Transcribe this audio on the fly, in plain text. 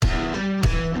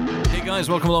guys,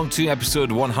 welcome along to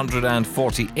episode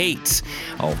 148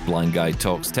 of Blind Guy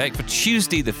Talks Tech for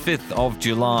Tuesday the 5th of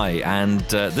July. And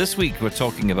this week we're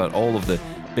talking about all of the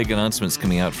big announcements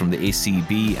coming out from the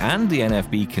ACB and the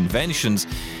NFB conventions.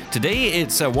 Today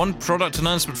it's one product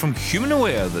announcement from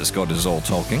Humanware that's got us all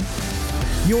talking.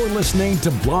 You're listening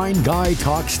to Blind Guy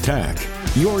Talks Tech,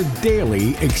 your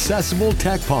daily accessible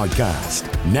tech podcast.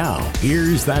 Now,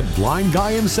 here's that blind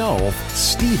guy himself,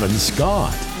 Stephen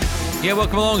Scott. Yeah,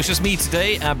 welcome along. It's just me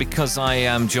today because I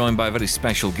am joined by a very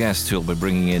special guest who will be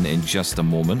bringing in just a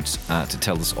moment to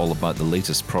tell us all about the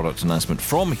latest product announcement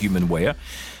from Humanware.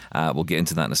 We'll get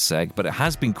into that in a sec, but it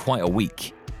has been quite a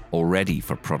week already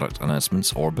for product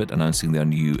announcements. Orbit announcing their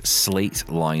new Slate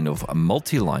line of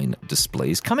multi-line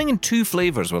displays, coming in two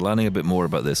flavors. We're learning a bit more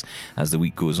about this as the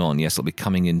week goes on. Yes, it'll be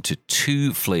coming into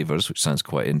two flavors, which sounds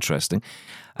quite interesting.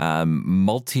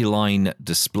 Multi-line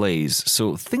displays.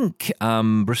 So think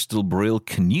Bristol Braille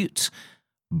Canute,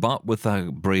 but with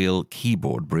a Braille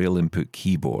keyboard, Braille input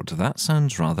keyboard. That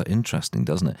sounds rather interesting,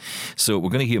 doesn't it? So we're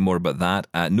going to hear more about that.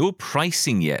 No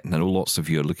pricing yet. And I know lots of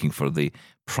you are looking for the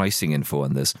pricing info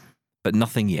on this, but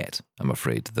nothing yet, I'm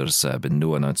afraid. There's been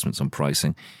no announcements on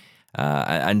pricing.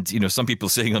 And, you know, some people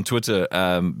saying on Twitter,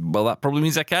 well, that probably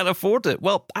means I can't afford it.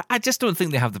 Well, I just don't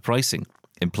think they have the pricing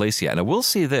in place yet. And I will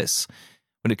say this.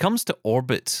 When it comes to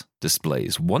Orbit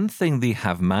displays, one thing they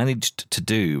have managed to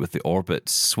do with the Orbit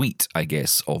suite, I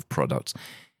guess, of products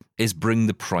is bring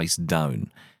the price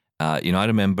down. I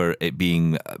remember it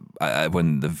being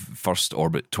when the first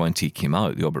Orbit 20 came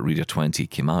out, the Orbit Reader 20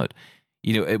 came out,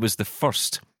 it was the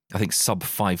first, I think, sub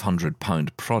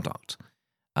 £500 product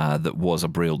that was a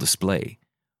Braille display.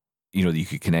 That you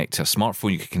could connect to a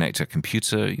smartphone, you could connect to a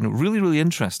computer, really, really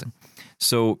interesting.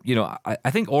 So,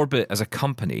 I think Orbit as a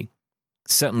company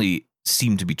certainly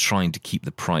seem to be trying to keep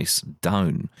the price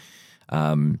down.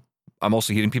 I'm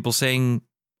also hearing people saying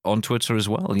on Twitter as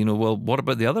well, well, what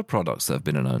about the other products that have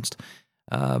been announced?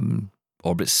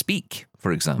 Orbit Speak,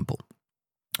 for example.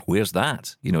 Where's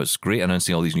that? It's great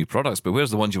announcing all these new products, but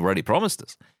where's the ones you've already promised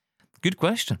us? Good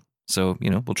question. So,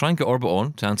 we'll try and get Orbit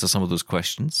on to answer some of those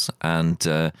questions, and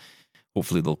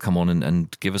hopefully they'll come on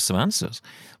and give us some answers.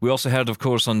 We also heard, of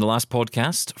course, on the last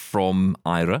podcast from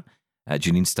Ira,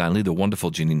 Janine Stanley, the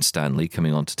wonderful Janine Stanley,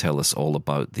 coming on to tell us all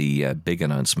about the big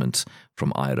announcement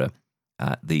from Ira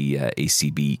at the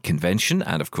ACB convention.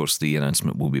 And, of course, the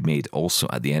announcement will be made also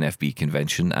at the NFB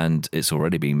convention, and it's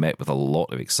already being met with a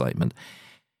lot of excitement.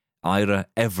 Ira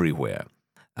Everywhere.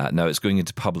 Now, it's going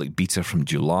into public beta from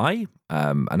July,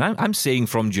 and I'm saying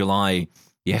from July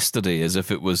yesterday as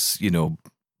if it was,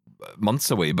 months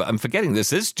away, but I'm forgetting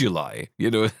this is July,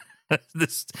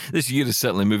 This year is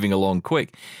certainly moving along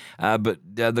quick, but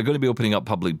they're going to be opening up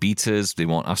public betas. They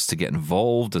want us to get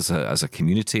involved as a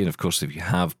community, and of course, if you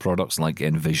have products like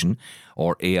Envision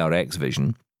or ARX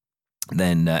Vision,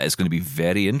 then it's going to be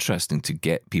very interesting to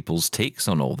get people's takes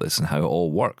on all this and how it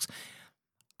all works.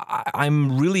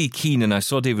 I'm really keen, and I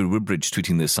saw David Woodbridge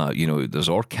tweeting this out. There's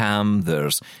Orcam,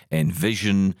 there's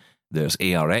Envision, there's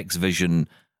ARX Vision.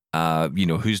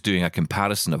 Who's doing a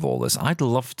comparison of all this? I'd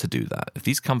love to do that. If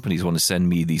these companies want to send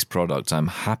me these products, I'm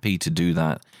happy to do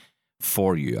that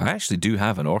for you. I actually do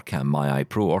have an Orcam My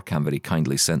iPro. Orcam very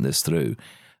kindly sent this through.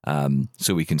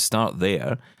 So we can start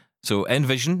there. So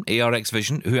Envision, ARX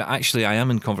Vision, who actually I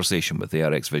am in conversation with,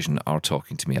 ARX Vision are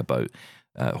talking to me about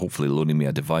hopefully loaning me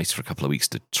a device for a couple of weeks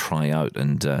to try out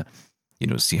and,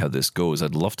 see how this goes.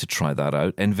 I'd love to try that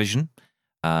out. Envision.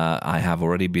 I have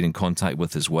already been in contact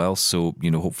with as well, so,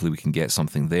 hopefully we can get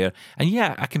something there. And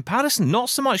yeah, a comparison, not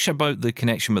so much about the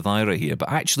connection with Ira here, but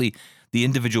actually the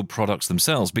individual products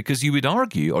themselves, because you would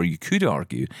argue, or you could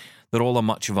argue, they're all a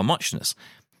much of a muchness.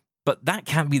 But that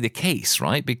can't be the case,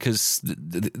 right? Because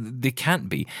they can't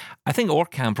be. I think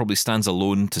Orcam probably stands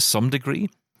alone to some degree,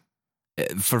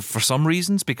 for some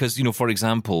reasons, because, for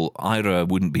example, Ira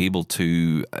wouldn't be able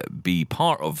to be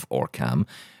part of Orcam,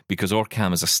 because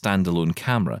Orcam is a standalone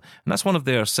camera. And that's one of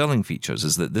their selling features,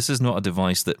 is that this is not a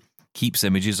device that keeps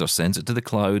images or sends it to the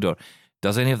cloud or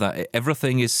does any of that.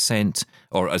 Everything is sent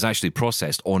or is actually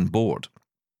processed on board.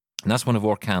 And that's one of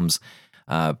Orcam's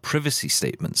privacy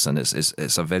statements, and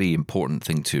it's a very important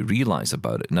thing to realize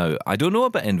about it. Now, I don't know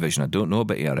about Envision, I don't know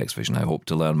about ARX Vision, I hope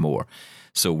to learn more.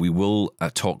 So we will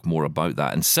talk more about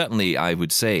that. And certainly I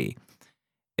would say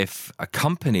if a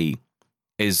company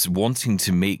is wanting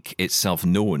to make itself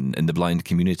known in the blind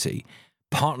community,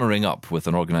 partnering up with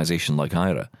an organization like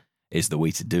Ira is the way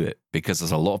to do it, because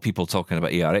there's a lot of people talking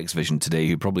about ARX Vision today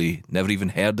who probably never even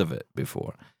heard of it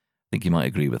before. I think you might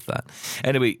agree with that.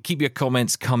 Anyway, keep your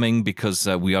comments coming, because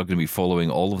we are going to be following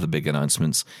all of the big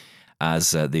announcements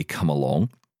as they come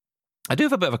along. I do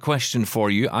have a bit of a question for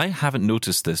you. I haven't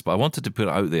noticed this, but I wanted to put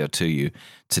it out there to you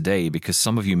today because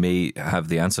some of you may have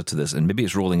the answer to this, and maybe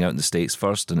it's rolling out in the States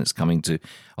first and it's coming to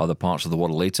other parts of the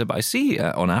world later. But I see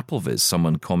on AppleViz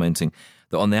someone commenting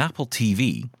that on the Apple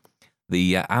TV,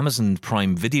 the Amazon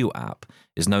Prime Video app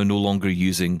is now no longer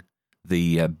using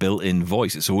the built-in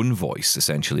voice, its own voice,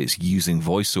 essentially. It's using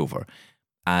VoiceOver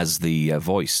as the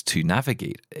voice to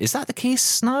navigate. Is that the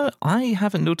case now? I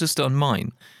haven't noticed it on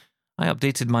mine. I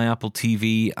updated my Apple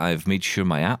TV, I've made sure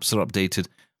my apps are updated,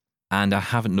 and I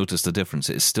haven't noticed a difference.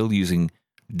 It's still using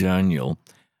Daniel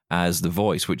as the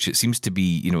voice, which it seems to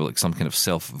be, like some kind of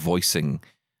self-voicing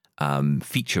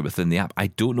feature within the app. I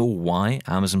don't know why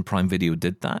Amazon Prime Video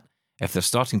did that. If they're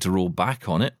starting to roll back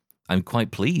on it, I'm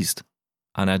quite pleased.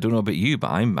 And I don't know about you,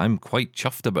 but I'm quite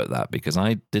chuffed about that because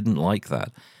I didn't like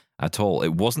that at all.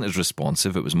 It wasn't as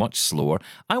responsive. It was much slower.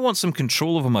 I want some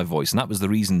control over my voice, and that was the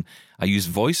reason I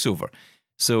used VoiceOver.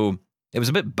 So it was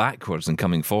a bit backwards and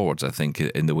coming forwards, I think,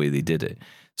 in the way they did it.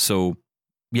 So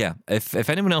yeah, if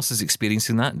anyone else is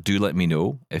experiencing that, do let me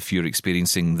know. If you're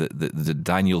experiencing the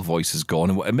Daniel voice is gone,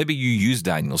 and maybe you use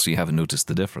Daniel so you haven't noticed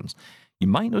the difference. You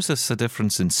might notice a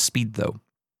difference in speed, though,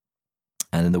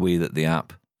 and in the way that the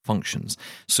app functions.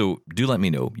 So do let me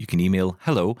know. You can email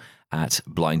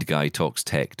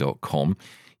hello@blindguytalkstech.com.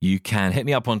 You can hit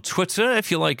me up on Twitter if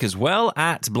you like as well,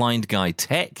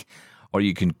 @blindguytech, or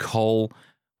you can call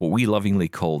what we lovingly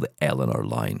call the Eleanor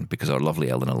line, because our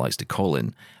lovely Eleanor likes to call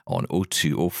in on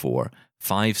 0204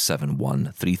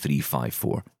 571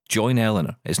 3354. Join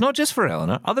Eleanor. It's not just for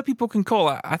Eleanor. Other people can call.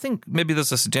 I think maybe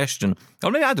there's a suggestion, or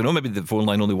maybe, I don't know, maybe the phone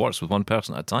line only works with one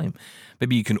person at a time.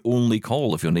 Maybe you can only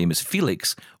call if your name is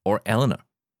Felix or Eleanor.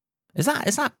 Is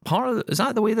that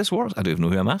the way this works? I don't even know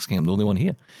who I'm asking. I'm the only one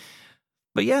here.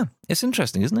 But yeah, it's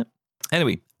interesting, isn't it?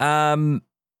 Anyway,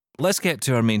 let's get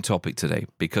to our main topic today,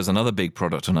 because another big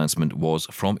product announcement was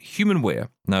from Humanware.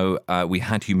 Now, we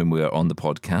had Humanware on the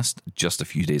podcast just a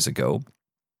few days ago,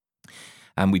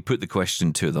 and we put the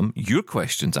question to them, your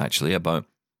questions actually, about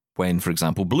when, for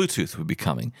example, Bluetooth would be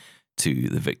coming to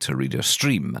the Victor Reader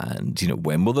Stream, and,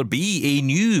 when will there be a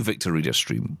new Victor Reader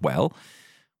Stream? Well,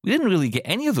 we didn't really get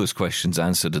any of those questions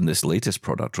answered in this latest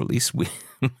product release. We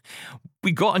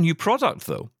got a new product,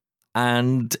 though,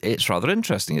 and it's rather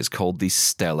interesting. It's called the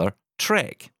Stellar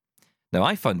Trek. Now,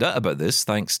 I found out about this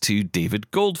thanks to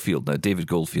David Goldfield. Now, David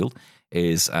Goldfield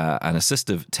is an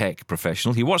assistive tech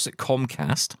professional. He works at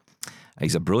Comcast.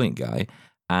 He's a brilliant guy,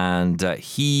 and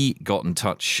he got in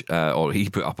touch, or he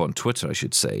put up on Twitter, I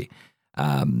should say,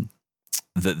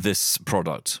 that this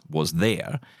product was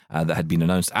there, that had been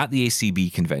announced at the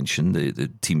ACB convention. The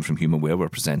team from Humanware were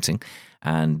presenting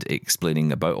and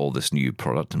explaining about all this new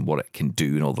product and what it can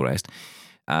do and all the rest.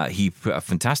 He put a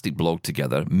fantastic blog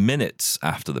together minutes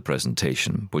after the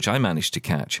presentation, which I managed to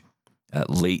catch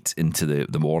late into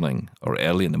the morning, or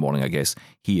early in the morning, I guess,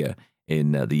 here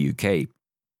in the UK.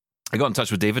 I got in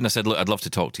touch with David and I said, look, I'd love to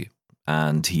talk to you.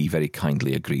 And he very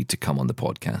kindly agreed to come on the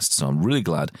podcast. So I'm really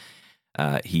glad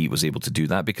he was able to do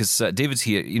that, because David's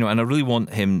here, and I really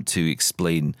want him to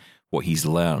explain what he's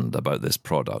learned about this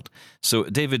product. So,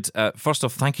 David, first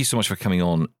off, thank you so much for coming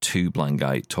on to Blind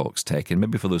Guy Talks Tech. And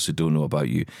maybe for those who don't know about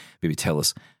you, maybe tell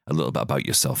us a little bit about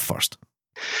yourself first.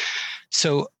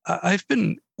 So, I've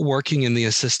been working in the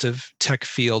assistive tech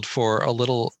field for a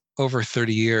little over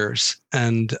 30 years,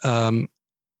 and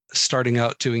starting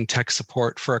out doing tech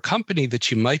support for a company that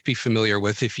you might be familiar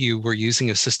with if you were using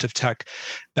assistive tech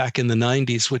back in the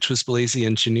 90s, which was Blazy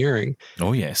Engineering.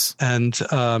 Oh, yes. And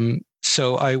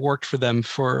so I worked for them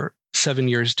for 7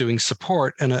 years doing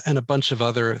support and a bunch of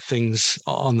other things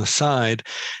on the side.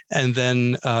 And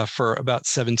then for about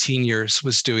 17 years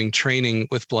was doing training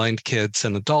with blind kids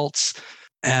and adults,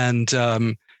 and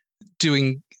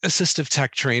doing assistive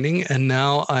tech training. And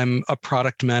now I'm a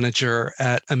product manager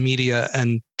at a media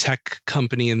and tech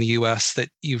company in the US that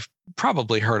you've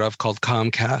probably heard of, called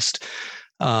Comcast.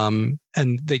 And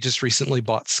they just recently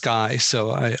bought Sky.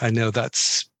 So I know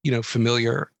that's,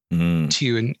 familiar to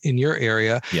you in your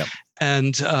area. Yep.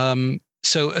 And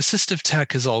so assistive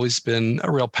tech has always been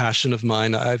a real passion of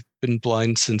mine. I've been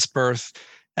blind since birth,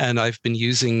 and I've been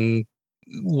using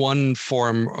one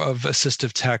form of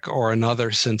assistive tech or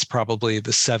another since probably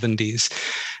the 70s.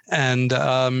 And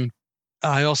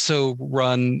I also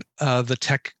run the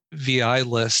Tech VI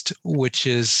list, which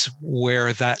is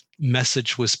where that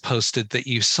message was posted that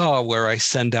you saw, where I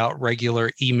send out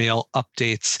regular email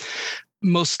updates,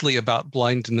 mostly about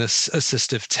blindness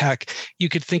assistive tech. You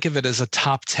could think of it as a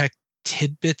top tech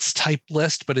tidbits type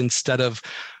list, but instead of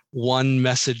one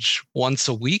message once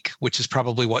a week, which is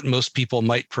probably what most people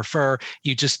might prefer.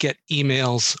 You just get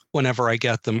emails whenever I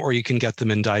get them, or you can get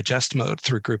them in digest mode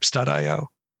through groups.io.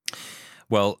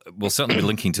 Well, we'll certainly be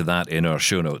linking to that in our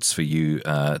show notes for you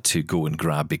to go and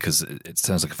grab, because it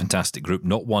sounds like a fantastic group,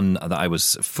 not one that I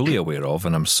was fully aware of,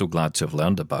 and I'm so glad to have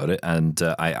learned about it. And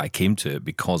I came to it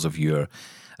because of your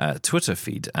Twitter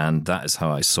feed, and that is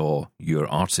how I saw your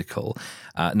article.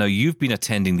 Now, you've been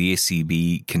attending the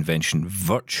ACB convention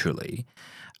virtually,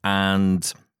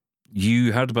 and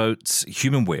you heard about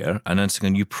Humanware announcing a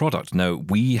new product. Now,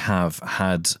 we have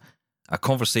had a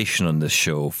conversation on this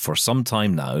show for some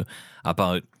time now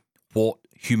about what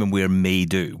Humanware may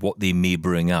do, what they may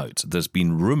bring out. There's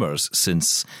been rumours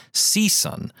since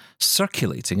CSUN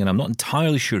circulating, and I'm not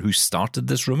entirely sure who started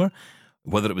this rumour,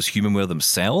 whether it was Humanware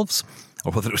themselves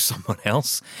or whether it was someone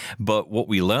else. But what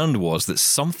we learned was that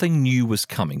something new was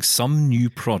coming, some new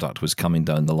product was coming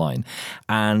down the line.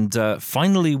 And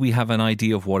finally, we have an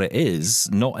idea of what it is.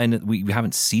 We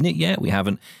haven't seen it yet. We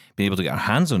haven't been able to get our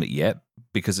hands on it yet,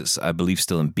 because it's, I believe,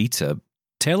 still in beta.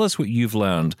 Tell us what you've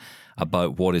learned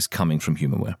about what is coming from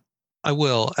Humanware. I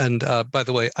will. And by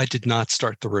the way, I did not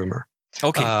start the rumor.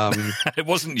 Okay. It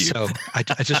wasn't you. So I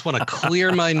just want to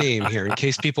clear my name here in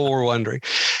case people were wondering.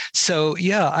 So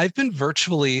yeah, I've been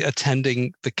virtually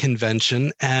attending the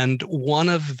convention, and one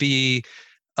of the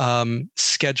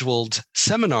scheduled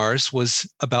seminars was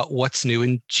about what's new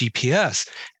in GPS.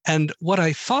 And what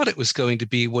I thought it was going to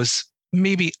be was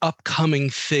maybe upcoming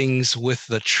things with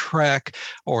the Trek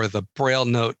or the Braille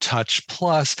Note Touch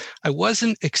Plus. I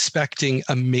wasn't expecting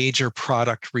a major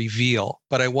product reveal,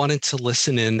 but I wanted to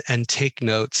listen in and take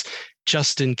notes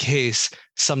just in case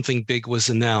something big was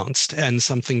announced, and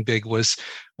something big was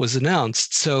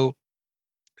announced. So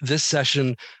this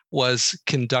session was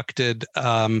conducted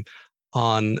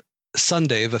on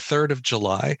Sunday, the 3rd of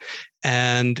July,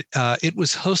 and it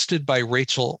was hosted by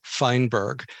Rachel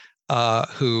Feinberg,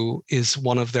 who is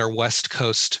one of their West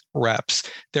Coast reps.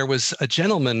 There was a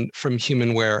gentleman from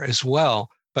Humanware as well,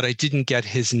 but I didn't get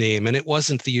his name, and it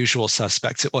wasn't the usual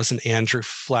suspects. It wasn't Andrew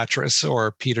Flatris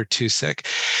or Peter Tusick.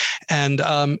 And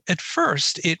at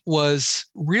first, it was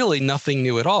really nothing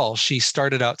new at all. She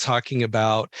started out talking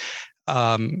about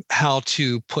how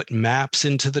to put maps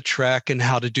into the Trek and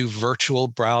how to do virtual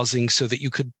browsing so that you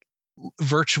could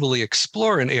virtually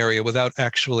explore an area without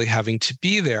actually having to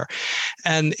be there.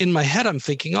 And in my head, I'm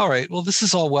thinking, all right, well, this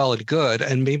is all well and good.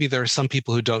 And maybe there are some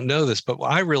people who don't know this, but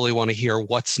I really want to hear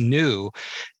what's new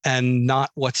and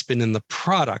not what's been in the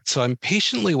product. So I'm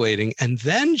patiently waiting. And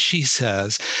then she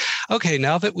says, okay,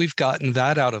 now that we've gotten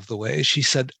that out of the way, she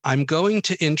said, I'm going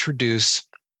to introduce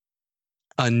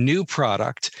a new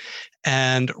product.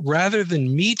 And rather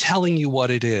than me telling you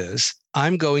what it is,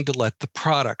 I'm going to let the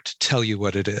product tell you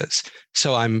what it is.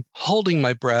 So I'm holding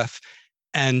my breath,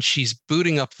 and she's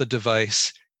booting up the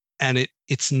device, and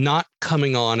it's not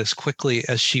coming on as quickly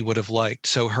as she would have liked.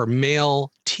 So her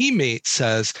male teammate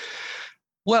says,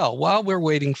 well, while we're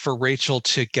waiting for Rachel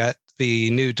to get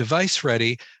the new device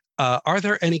ready, are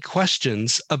there any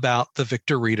questions about the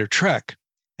Victor Reader Trek?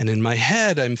 And in my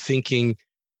head, I'm thinking,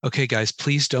 okay, guys,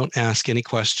 please don't ask any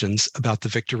questions about the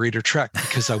Victor Reader Trek,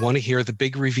 because I want to hear the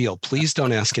big reveal. Please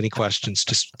don't ask any questions.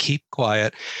 Just keep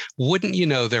quiet. Wouldn't you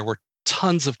know, there were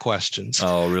tons of questions.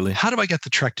 Oh, really? How do I get the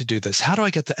Trek to do this? How do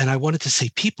I get the... And I wanted to say,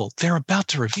 people, they're about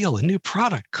to reveal a new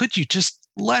product. Could you just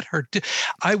let her do...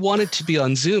 I wanted to be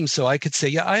on Zoom so I could say,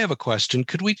 yeah, I have a question.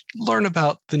 Could we learn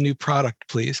about the new product,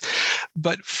 please?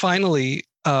 But finally,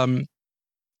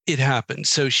 it happened.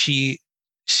 So she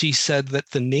said that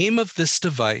the name of this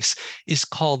device is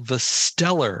called the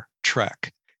Stellar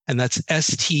Trek, and that's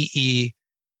STELLAR,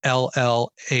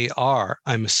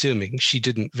 I'm assuming. She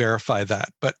didn't verify that,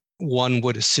 but one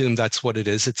would assume that's what it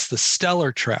is. It's the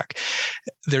Stellar Trek.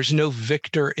 There's no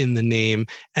Victor in the name,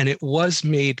 and it was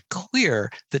made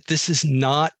clear that this is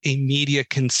not a media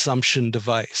consumption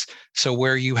device. So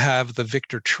where you have the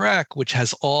Victor Trek, which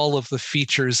has all of the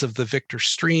features of the Victor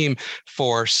Stream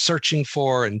for searching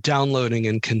for and downloading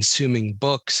and consuming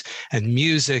books and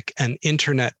music and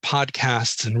internet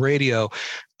podcasts and radio,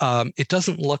 it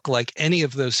doesn't look like any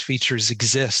of those features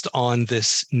exist on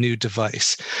this new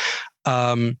device.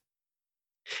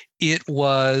 It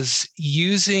was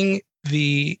using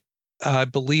I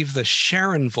believe, the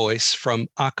Sharon voice from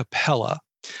Acapella.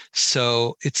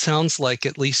 So it sounds like,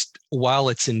 at least while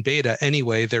it's in beta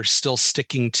anyway, they're still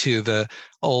sticking to the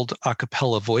old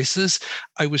Acapella voices.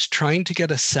 I was trying to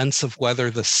get a sense of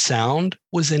whether the sound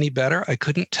was any better. I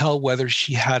couldn't tell whether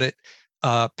she had it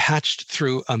patched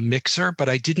through a mixer, but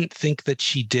I didn't think that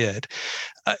she did.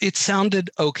 It sounded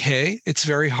okay. It's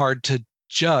very hard to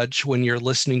judge when you're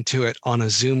listening to it on a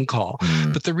Zoom call.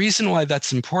 But the reason why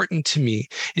that's important to me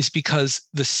is because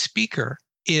the speaker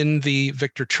in the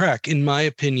Victor Trek, in my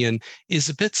opinion, is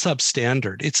a bit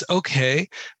substandard. It's okay,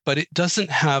 but it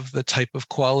doesn't have the type of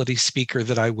quality speaker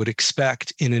that I would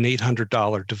expect in an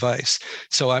 $800 device.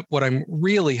 So what I'm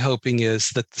really hoping is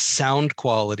that the sound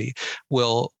quality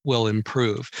will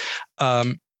improve.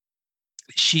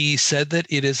 She said that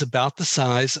it is about the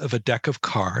size of a deck of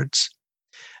cards,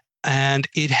 and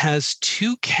it has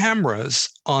 2 cameras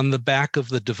on the back of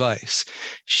the device.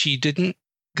 She didn't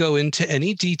go into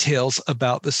any details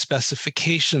about the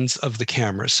specifications of the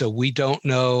camera. So we don't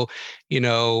know,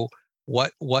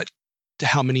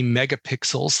 how many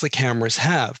megapixels the cameras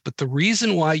have. But the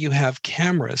reason why you have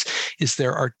cameras is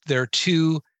there are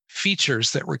 2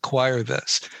 features that require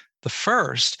this. The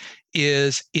first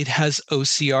is it has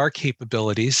OCR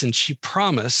capabilities, and she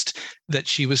promised that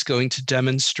she was going to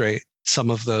demonstrate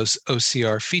some of those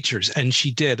OCR features, and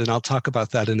she did, and I'll talk about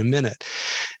that in a minute.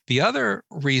 The other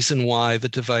reason why the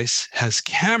device has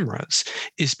cameras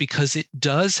is because it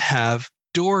does have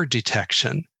door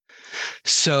detection.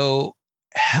 So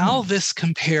how this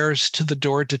compares to the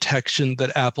door detection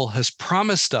that Apple has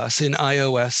promised us in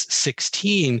iOS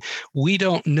 16, we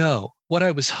don't know. What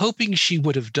I was hoping she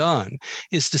would have done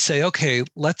is to say, okay,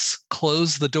 let's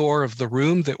close the door of the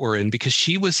room that we're in, because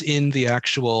she was in the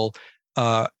actual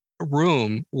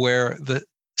room where the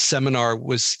seminar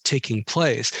was taking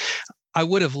place. I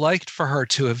would have liked for her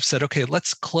to have said, okay,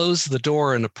 let's close the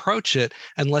door and approach it,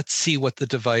 and let's see what the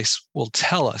device will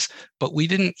tell us. But we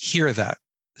didn't hear that.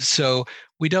 So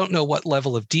we don't know what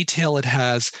level of detail it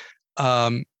has.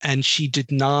 And she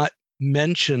did not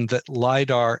mention that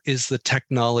LiDAR is the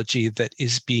technology that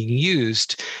is being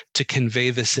used to convey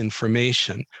this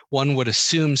information. One would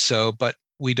assume so, but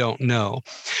we don't know.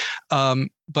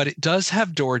 But it does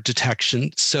have door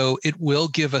detection, so it will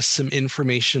give us some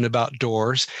information about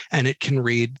doors, and it can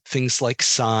read things like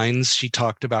signs. She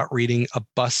talked about reading a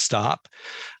bus stop.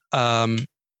 And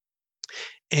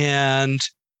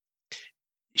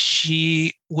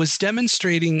she was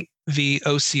demonstrating the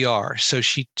OCR. So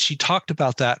she talked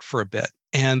about that for a bit.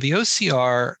 And the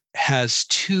OCR has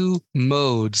 2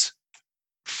 modes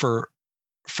for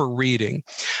reading.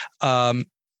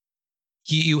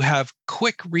 You have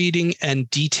quick reading and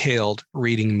detailed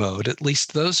reading mode. At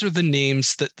least those are the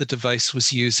names that the device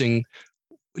was using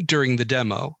during the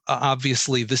demo.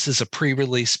 Obviously, this is a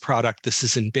pre-release product. This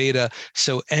is in beta.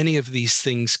 So any of these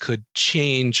things could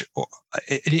change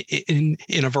in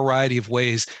a variety of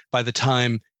ways by the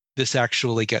time this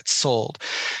actually gets sold.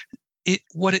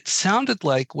 What it sounded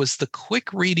like was the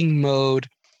quick reading mode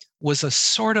was a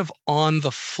sort of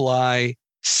on-the-fly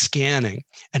scanning.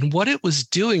 And what it was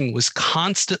doing was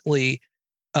constantly,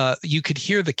 you could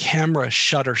hear the camera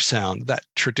shutter sound, that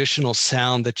traditional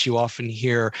sound that you often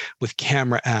hear with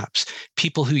camera apps.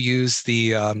 People who use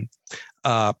the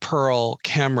Pearl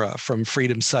camera from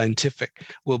Freedom Scientific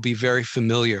will be very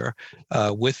familiar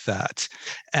with that.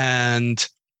 And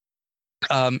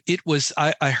I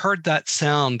heard that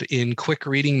sound in quick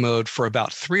reading mode for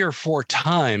about 3 or 4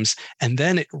 times, and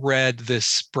then it read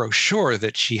this brochure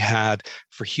that she had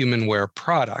for Humanware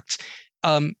products.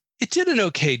 It did an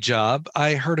okay job.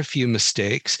 I heard a few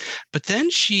mistakes, but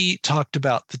then she talked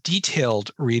about the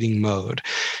detailed reading mode.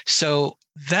 So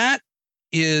that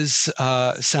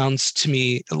sounds to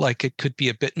me like it could be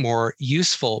a bit more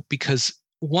useful, because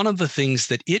one of the things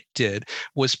that it did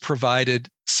was provided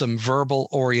some verbal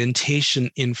orientation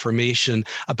information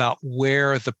about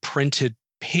where the printed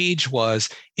page was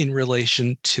in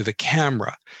relation to the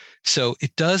camera. So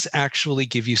it does actually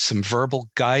give you some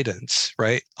verbal guidance,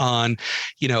 right? On,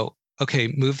 okay,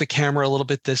 move the camera a little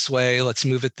bit this way, let's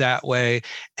move it that way.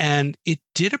 And it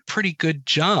did a pretty good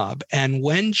job. And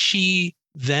when she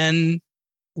then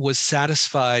was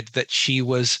satisfied that she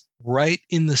was right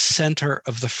in the center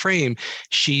of the frame,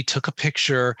 she took a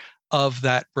picture of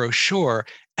that brochure,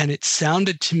 and it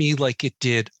sounded to me like it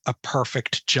did a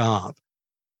perfect job.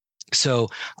 So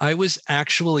I was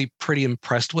actually pretty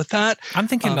impressed with that. I'm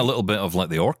thinking a little bit of like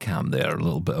the Orcam there, a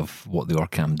little bit of what the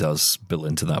Orcam does built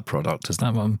into that product. Is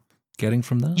that what I'm getting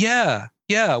from that? Yeah.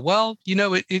 Well,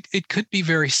 it could be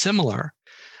very similar.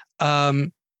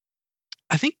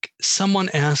 I think someone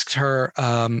asked her,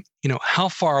 how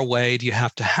far away do you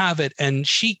have to have it? And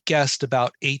she guessed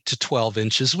about 8 to 12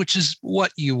 inches, which is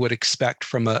what you would expect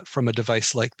from a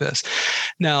device like this.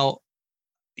 Now,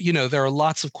 there are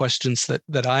lots of questions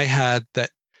that I had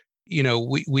that,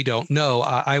 we don't know.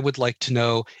 I would like to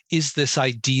know, is this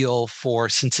ideal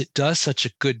since it does such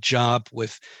a good job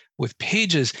with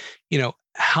pages,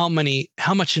 how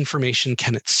much information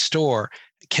can it store?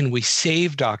 Can we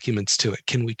save documents to it?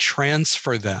 Can we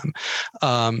transfer them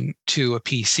to a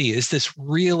PC? Is this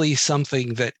really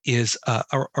something that is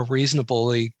a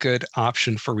reasonably good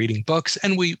option for reading books?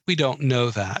 And we don't know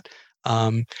that.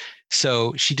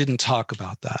 So she didn't talk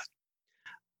about that.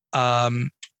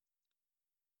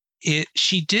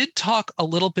 She did talk a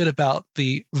little bit about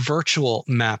the virtual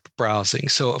map browsing.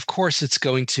 So of course it's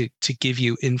going to give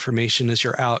you information as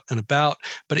you're out and about,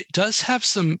 but it does have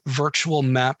some virtual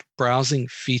map browsing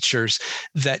features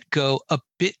that go a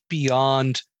bit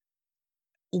beyond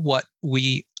what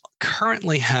we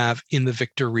currently have in the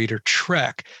Victor Reader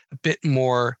Trek, a bit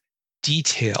more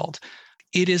detailed.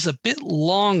 It is a bit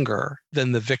longer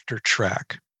than the Victor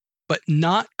Trek, but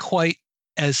not quite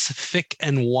as thick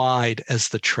and wide as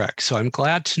the Trek. So I'm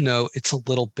glad to know it's a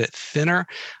little bit thinner.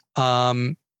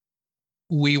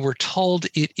 We were told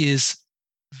it is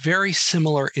very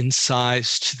similar in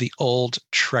size to the old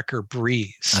Trekker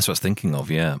Breeze. That's what I was thinking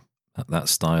of, yeah. That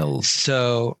style.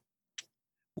 So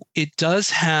it does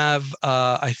have,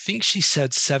 I think she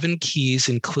said 7 keys,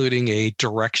 including a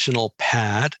directional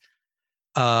pad.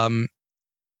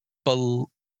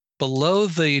 Below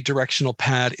the directional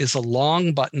pad is a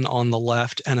long button on the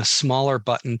left and a smaller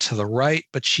button to the right,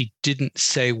 but she didn't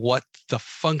say what the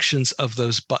functions of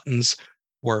those buttons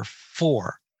were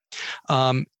for.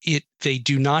 They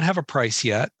do not have a price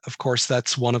yet. Of course,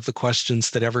 that's one of the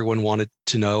questions that everyone wanted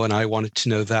to know, and I wanted to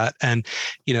know that. And,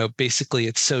 basically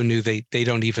it's so new, they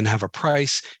don't even have a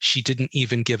price. She didn't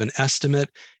even give an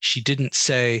estimate. She didn't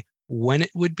say when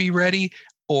it would be ready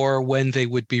or when they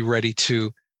would be ready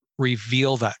to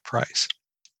reveal that price.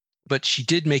 But she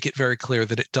did make it very clear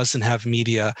that it doesn't have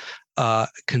media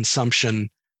consumption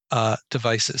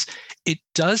devices. It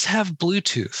does have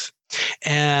Bluetooth.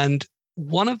 And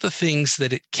one of the things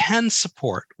that it can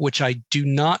support, which I do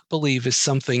not believe is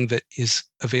something that is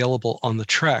available on the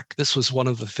Trek, this was one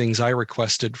of the things I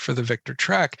requested for the Victor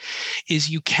Trek,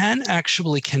 is you can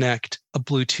actually connect a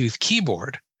Bluetooth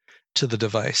keyboard to the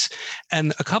device.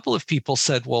 And a couple of people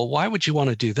said, well, why would you want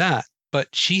to do that? But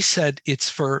she said it's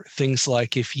for things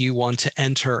like if you want to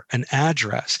enter an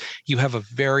address, you have a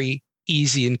very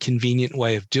easy and convenient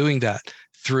way of doing that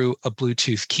through a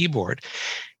Bluetooth keyboard.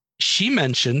 She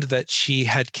mentioned that she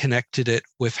had connected it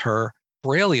with her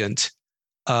Brailliant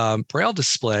Braille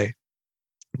display,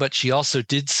 but she also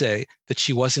did say that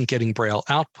she wasn't getting Braille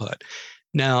output.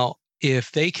 Now,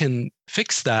 if they can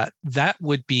fix that, that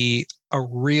would be a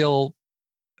real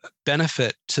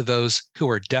benefit to those who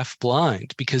are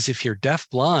deaf-blind, because if you're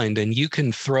deaf-blind and you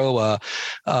can throw a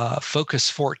Focus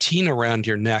 14 around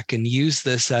your neck and use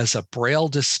this as a Braille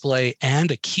display and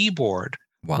a keyboard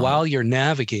while you're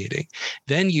navigating,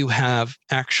 then you have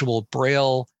actual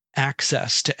Braille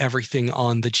access to everything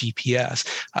on the GPS.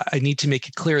 I need to make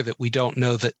it clear that we don't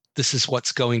know that this is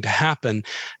what's going to happen.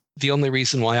 The only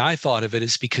reason why I thought of it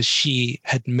is because she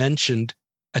had mentioned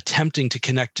attempting to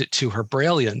connect it to her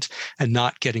Brailliant and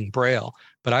not getting Braille.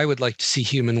 But I would like to see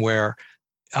Humanware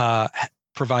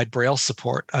provide Braille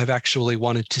support. I've actually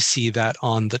wanted to see that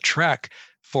on the Trek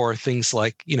for things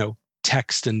like,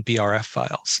 text and BRF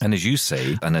files. And as you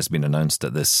say, and has been announced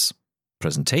at this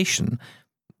presentation,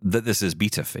 that this is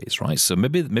beta phase, right? So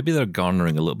maybe they're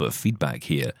garnering a little bit of feedback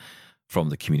here from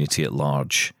the community at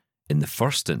large in the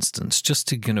first instance, just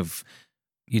to kind of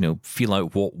feel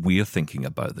out what we're thinking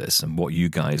about this and what you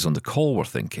guys on the call were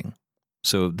thinking.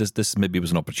 So this maybe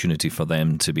was an opportunity for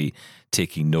them to be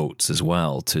taking notes as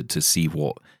well, to see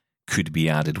what could be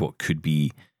added, what could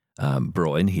be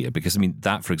brought in here. Because,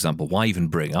 that, for example, why even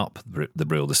bring up the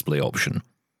Braille display option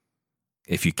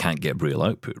if you can't get Braille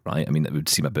output, right? That would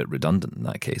seem a bit redundant in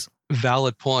that case.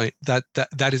 Valid point. That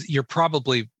is, you're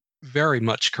probably very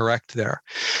much correct there.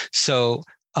 So,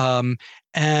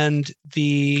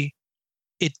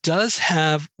 it does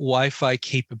have Wi-Fi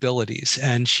capabilities,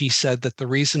 and she said that the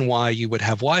reason why you would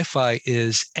have Wi-Fi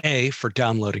is A, for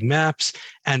downloading maps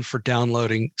and for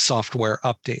downloading software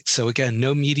updates. So again,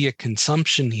 no media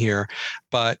consumption here,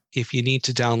 but if you need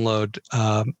to download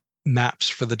maps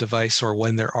for the device or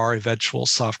when there are eventual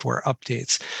software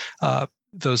updates,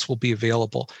 those will be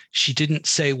available. She didn't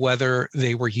say whether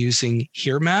they were using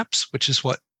Here Maps, which is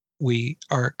what we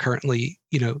are currently,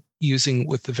 using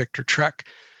with the Victor Trek.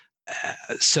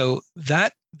 So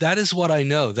that is what I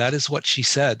know. That is what she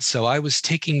said. So I was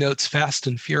taking notes fast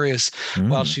and furious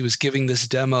while she was giving this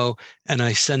demo, and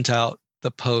I sent out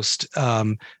the post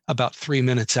about 3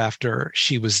 minutes after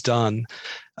she was done.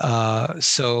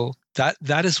 So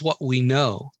that is what we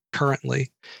know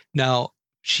currently. Now,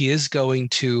 she is going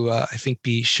to, I think,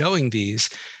 be showing these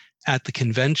at the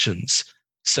conventions.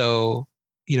 So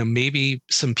maybe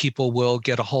some people will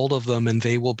get a hold of them and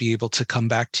they will be able to come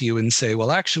back to you and say,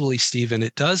 well, actually, Stephen,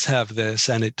 it does have this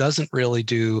and it doesn't really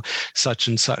do such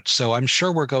and such. So I'm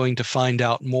sure we're going to find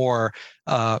out more,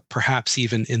 perhaps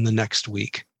even in the next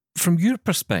week. From your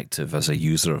perspective as a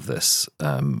user of this,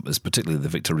 as particularly the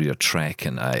Victoria Trek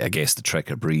and I guess the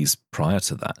Trekker Breeze prior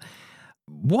to that,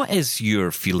 what is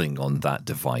your feeling on that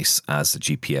device as a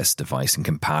GPS device in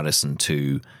comparison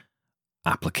to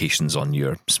applications on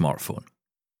your smartphone?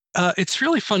 It's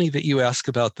really funny that you ask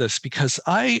about this because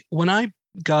when I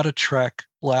got a Trek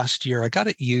last year, I got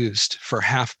it used for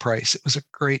half price. It was a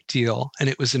great deal and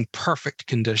it was in perfect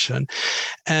condition.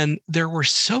 And there were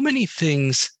so many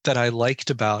things that I liked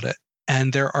about it.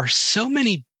 And there are so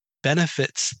many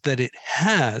benefits that it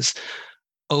has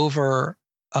over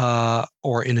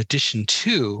or in addition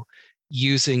to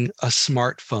using a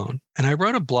smartphone. And I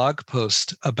wrote a blog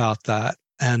post about that.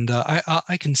 And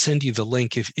I can send you the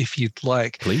link if you'd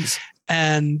like. Please.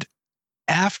 And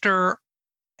after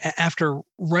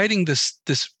writing this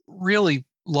really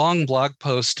long blog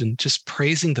post and just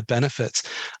praising the benefits,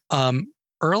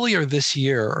 earlier this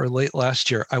year or late last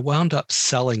year, I wound up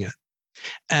selling it.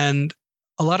 And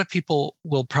a lot of people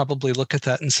will probably look at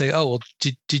that and say, oh, well,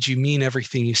 did you mean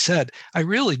everything you said? I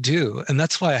really do. And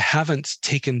that's why I haven't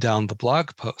taken down the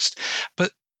blog post.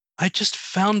 But I just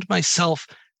found myself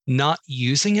not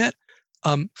using it.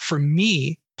 For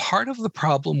me, part of the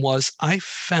problem was I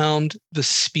found the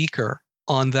speaker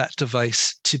on that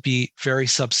device to be very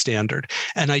substandard.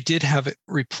 And I did have it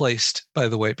replaced, by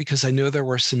the way, because I know there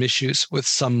were some issues with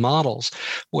some models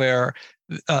where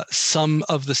some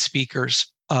of the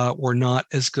speakers were not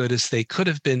as good as they could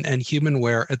have been. And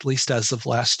Humanware, at least as of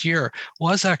last year,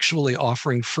 was actually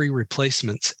offering free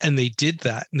replacements. And they did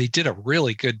that. And they did a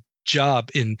really good job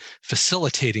in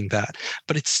facilitating that,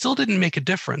 but it still didn't make a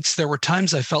difference. There were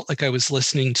times I felt like I was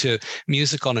listening to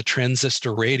music on a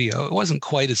transistor radio. It wasn't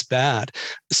quite as bad.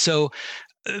 So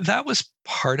that was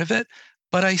part of it,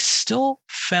 but I still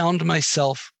found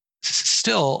myself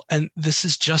and this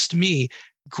is just me,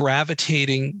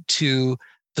 gravitating to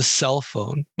the cell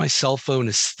phone. My cell phone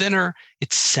is thinner.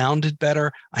 It sounded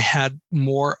better. I had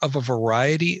more of a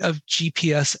variety of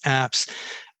GPS apps.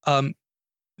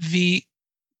 The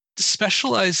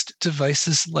specialized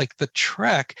devices like the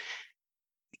Trek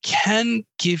can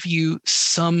give you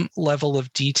some level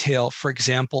of detail, for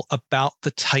example, about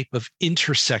the type of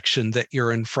intersection that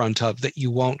you're in front of that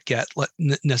you won't get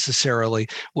necessarily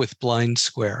with Blind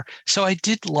Square. So I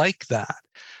did like that.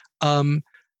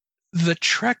 The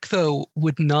Trek, though,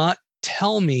 would not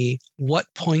tell me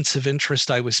what points of interest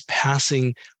I was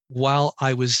passing while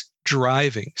I was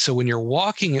driving. So when you're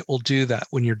walking, it will do that.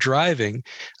 When you're driving,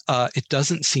 it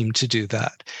doesn't seem to do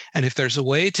that. And if there's a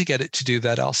way to get it to do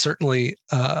that, I'll certainly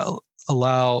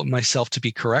allow myself to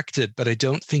be corrected, but I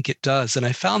don't think it does. And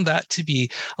I found that to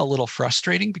be a little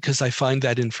frustrating because I find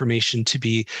that information to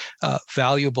be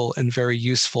valuable and very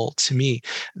useful to me.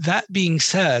 That being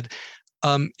said,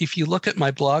 if you look at my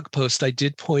blog post, I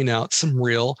did point out some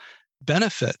real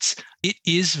benefits. It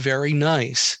is very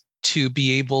nice to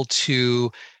be able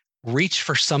to reach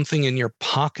for something in your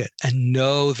pocket and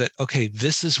know that, okay,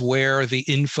 this is where the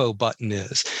info button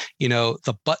is.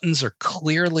 The buttons are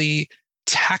clearly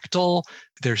tactile.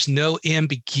 There's no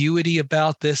ambiguity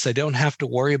about this. I don't have to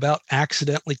worry about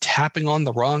accidentally tapping on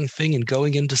the wrong thing and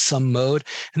going into some mode.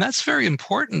 And that's very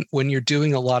important when you're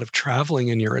doing a lot of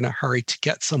traveling and you're in a hurry to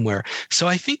get somewhere. So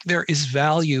I think there is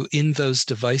value in those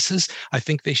devices. I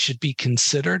think they should be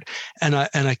considered. And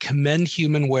I commend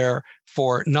Humanware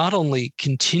for not only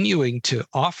continuing to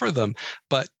offer them,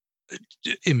 but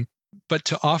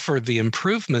to offer the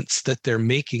improvements that they're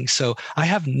making. So I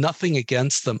have nothing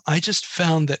against them. I just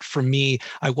found that for me,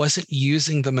 I wasn't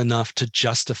using them enough to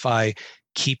justify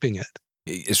keeping it.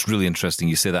 It's really interesting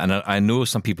you say that. And I know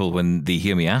some people, when they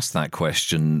hear me ask that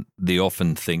question, they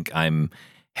often think I'm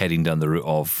heading down the route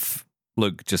of,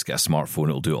 look, just get a smartphone,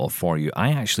 it'll do it all for you.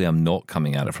 I actually am not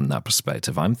coming at it from that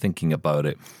perspective. I'm thinking about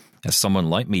it as someone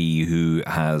like me who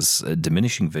has a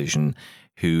diminishing vision,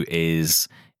 who is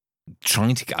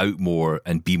trying to get out more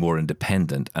and be more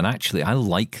independent. And actually, I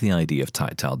like the idea of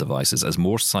tactile devices. As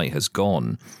more sight has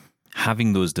gone,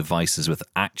 having those devices with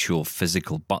actual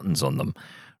physical buttons on them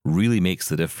really makes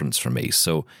the difference for me.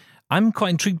 So I'm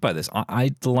quite intrigued by this.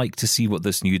 I'd like to see what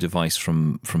this new device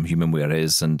from Humanware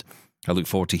is, and I look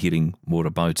forward to hearing more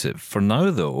about it. For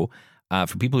now, though,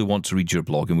 for people who want to read your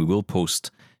blog, and we will post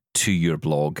to your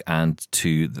blog and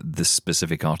to the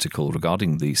specific article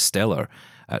regarding the Stellar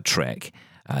Trek,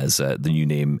 as the new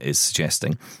name is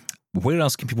suggesting, where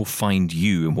else can people find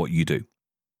you and what you do?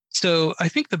 So I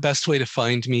think the best way to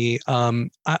find me,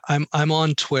 I'm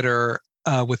on Twitter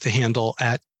with the handle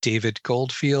at David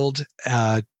Goldfield,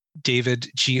 David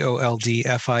Goldfield.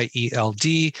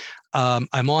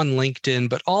 I'm on LinkedIn,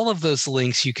 but all of those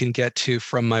links you can get to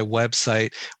from my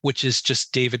website, which is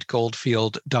just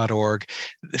davidgoldfield.org.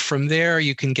 From there,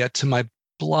 you can get to my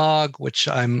blog, which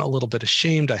I'm a little bit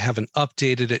ashamed. I haven't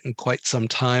updated it in quite some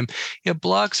time.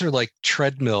 Blogs are like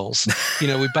treadmills.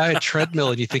 We buy a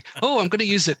treadmill and you think, oh, I'm going to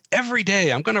use it every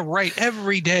day. I'm going to write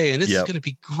every day and this is going to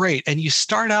be great. And you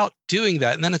start out doing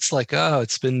that. And then it's like, oh,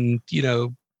 it's been,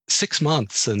 6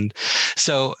 months. And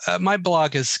so my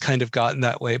blog has kind of gotten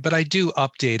that way, but I do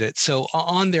update it. So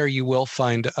on there, you will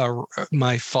find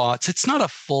my thoughts. It's not a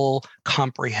full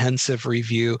comprehensive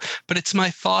review, but it's my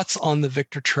thoughts on the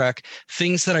Victor Trek,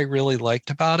 things that I really liked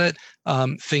about it,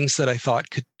 things that I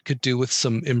thought could do with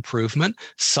some improvement.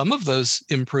 Some of those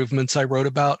improvements I wrote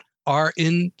about are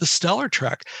in the Stellar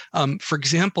Trek. For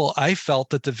example, I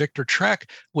felt that the Victor Trek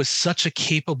was such a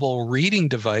capable reading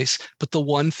device, but the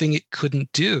one thing it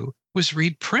couldn't do was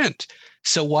read print.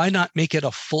 So why not make it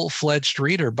a full-fledged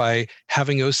reader by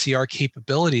having OCR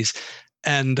capabilities?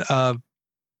 And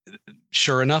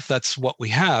sure enough, that's what we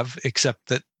have, except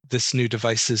that this new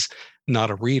device is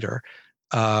not a reader.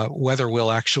 Whether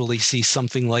we'll actually see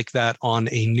something like that on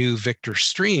a new Victor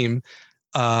stream,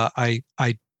 I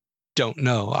don't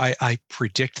know. I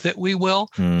predict that we will,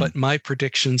 but my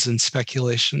predictions and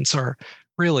speculations are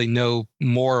really no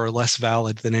more or less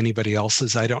valid than anybody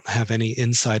else's. I don't have any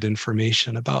inside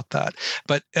information about that.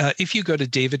 But if you go to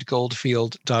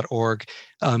davidgoldfield.org,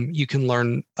 you can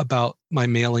learn about my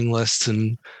mailing lists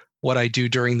and what I do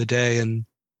during the day and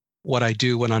what I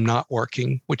do when I'm not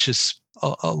working, which is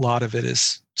a lot of it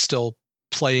is still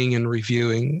playing and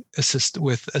reviewing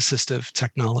with assistive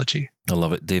technology. I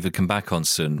love it. David, come back on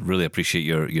soon. Really appreciate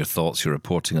your thoughts, your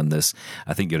reporting on this.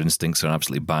 I think your instincts are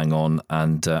absolutely bang on,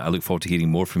 and I look forward to hearing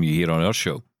more from you here on our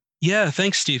show. Yeah,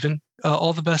 thanks, Stephen.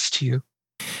 All the best to you.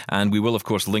 And we will, of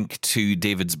course, link to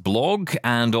David's blog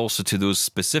and also to those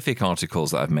specific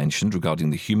articles that I've mentioned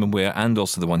regarding the Humanware, and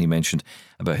also the one he mentioned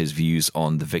about his views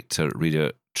on the Victor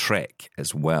Reader Trek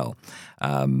as well.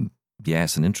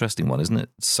 Yes, an interesting one, isn't it?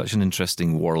 Such an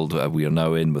interesting world we are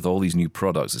now in with all these new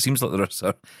products. It seems like there's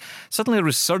suddenly a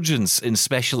resurgence in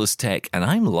specialist tech, and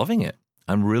I'm loving it.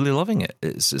 I'm really loving it.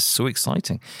 It's so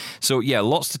exciting. So, yeah,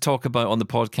 lots to talk about on the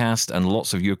podcast and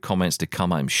lots of your comments to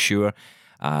come, I'm sure.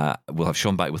 We'll have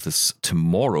Sean back with us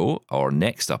tomorrow or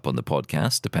next up on the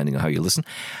podcast, depending on how you listen.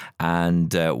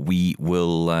 And we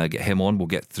will get him on. We'll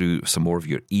get through some more of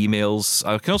your emails.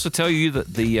 I can also tell you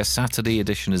that the Saturday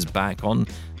edition is back on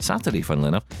Saturday, funnily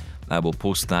enough. We'll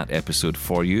post that episode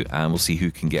for you and we'll see who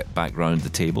can get back round the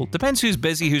table. Depends who's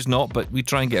busy, who's not, but we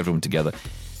try and get everyone together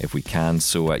if we can.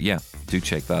 So, do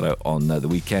check that out on the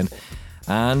weekend.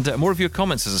 And more of your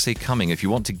comments, as I say, coming. If you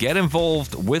want to get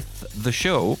involved with the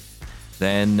show,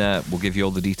 then we'll give you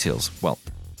all the details. Well,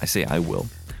 I say I will.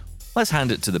 Let's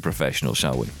hand it to the professional,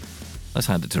 shall we? Let's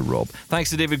hand it to Rob.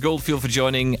 Thanks to David Goldfield for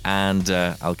joining, and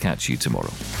I'll catch you tomorrow.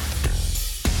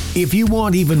 If you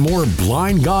want even more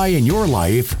Blind Guy in your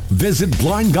life, visit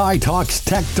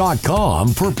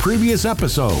blindguytalkstech.com for previous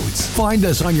episodes. Find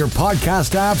us on your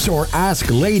podcast apps or ask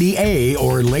Lady A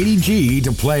or Lady G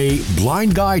to play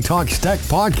Blind Guy Talks Tech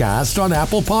podcast on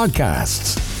Apple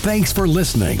Podcasts. Thanks for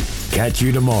listening. Catch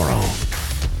you tomorrow.